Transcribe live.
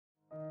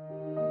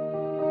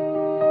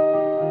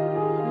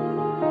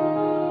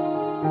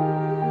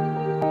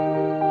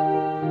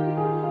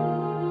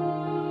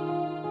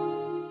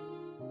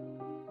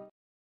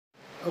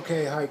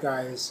Okay, hi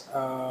guys.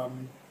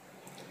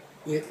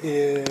 It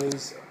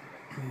is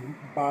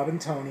Bob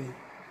and Tony,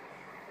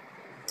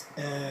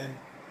 and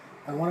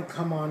I want to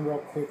come on real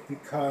quick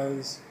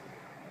because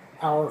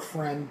our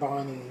friend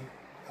Bonnie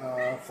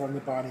from the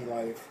Bonnie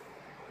Life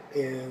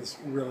is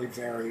really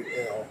very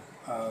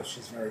ill.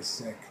 She's very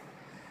sick.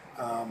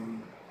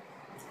 Um,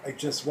 I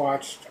just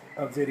watched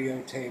a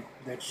videotape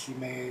that she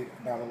made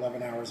about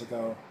 11 hours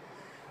ago,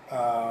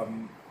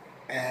 um,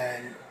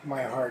 and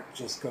my heart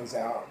just goes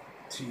out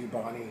to you,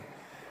 Bonnie.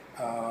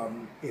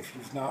 If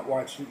you've not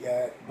watched it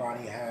yet,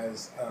 Bonnie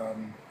has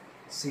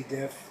C.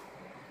 diff,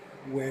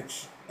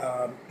 which,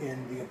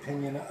 in the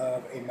opinion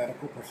of a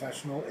medical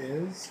professional,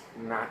 is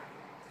Not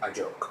a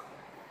joke.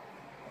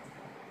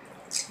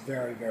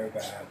 very, very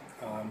bad.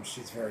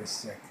 She's very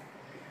sick.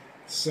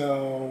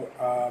 So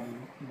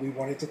we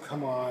wanted to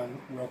come on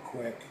real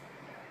quick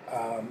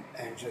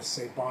and just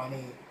say,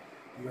 Bonnie,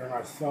 you're in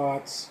our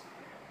thoughts,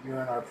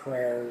 you're in our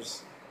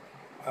prayers.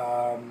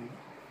 Um,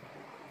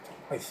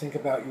 I think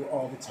about you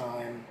all the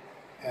time,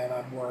 and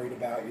I'm worried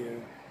about you.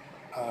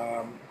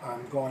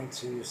 I'm going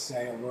to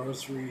say a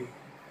rosary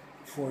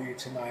for you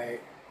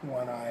tonight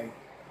when I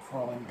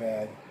crawl in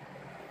bed,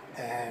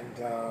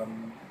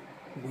 and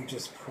we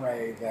just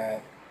pray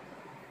that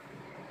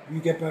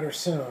you get better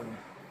soon.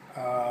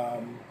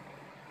 Um,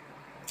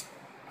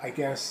 I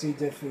guess C.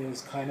 diff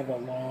is kind of a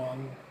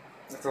long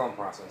It's a long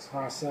process.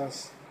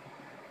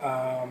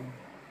 Um,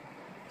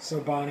 so,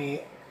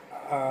 Bonnie,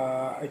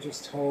 I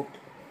just hope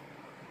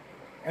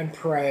and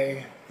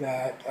pray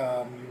that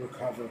you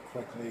recover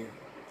quickly,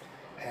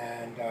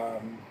 and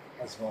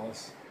as well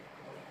as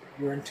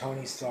you're in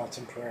Tony's thoughts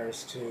and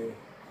prayers too.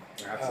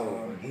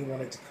 Absolutely. He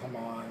wanted to come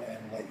on and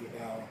let you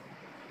know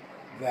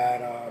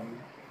that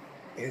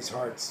his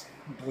heart's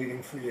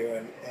bleeding for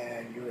you,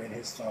 and you're in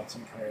his thoughts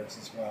and prayers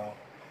as well.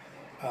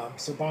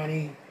 So,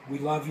 Bonnie, we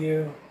love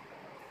you,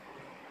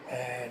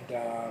 and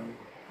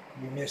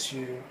we miss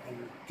you, and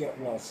get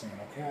well soon,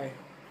 okay?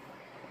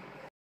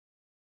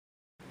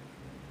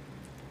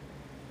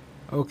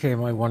 Okay,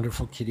 my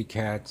wonderful kitty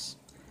cats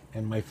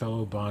and my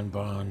fellow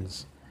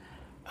bonbons.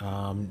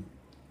 Um,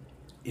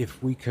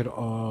 if we could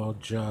all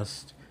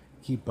just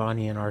keep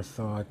Bonnie in our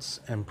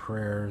thoughts and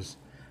prayers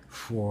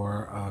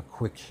for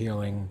quick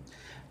healing.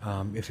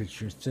 If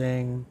it's your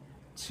thing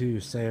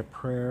to say a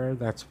prayer,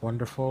 that's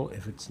wonderful.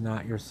 If it's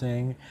not your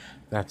thing,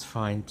 that's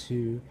fine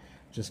too.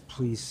 Just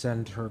please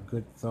send her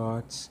good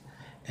thoughts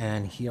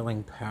and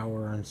healing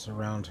power and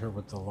surround her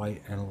with the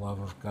light and love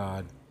of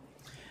God.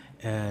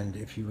 And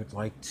if you would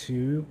like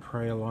to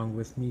pray along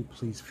with me,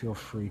 please feel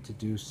free to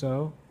do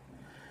so.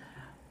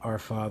 Our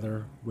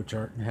Father, which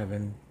art in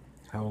heaven,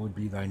 hallowed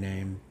be thy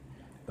name.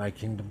 Thy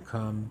kingdom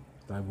come,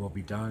 thy will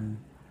be done,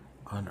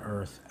 on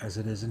earth as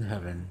it is in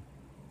heaven.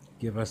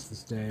 Give us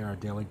this day our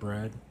daily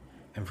bread,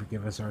 and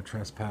forgive us our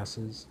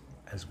trespasses,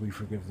 as we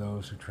forgive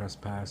those who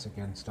trespass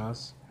against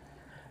us.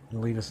 And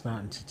lead us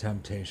not into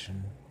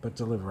temptation, but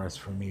deliver us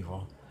from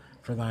evil.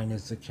 For thine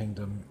is the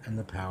kingdom, and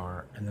the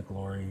power, and the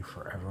glory,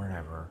 forever and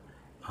ever.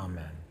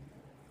 Amen.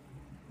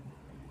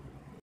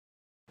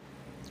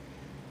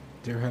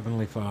 Dear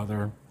Heavenly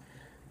Father,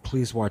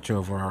 please watch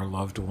over our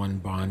loved one,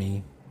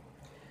 Bonnie.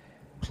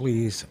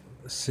 Please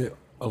sit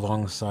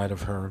alongside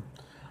of her,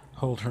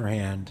 hold her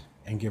hand,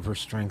 and give her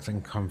strength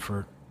and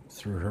comfort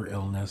through her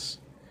illness.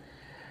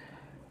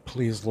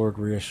 Please, Lord,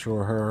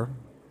 reassure her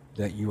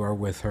that you are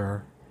with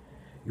her,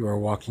 you are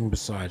walking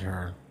beside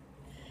her,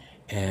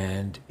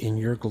 and in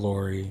your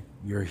glory,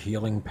 your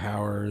healing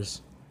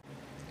powers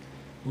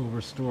will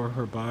restore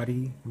her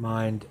body,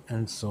 mind,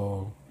 and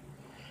soul,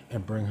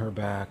 and bring her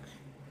back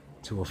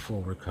to a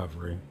full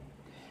recovery.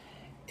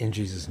 In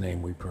Jesus'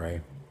 name we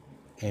pray.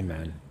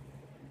 Amen.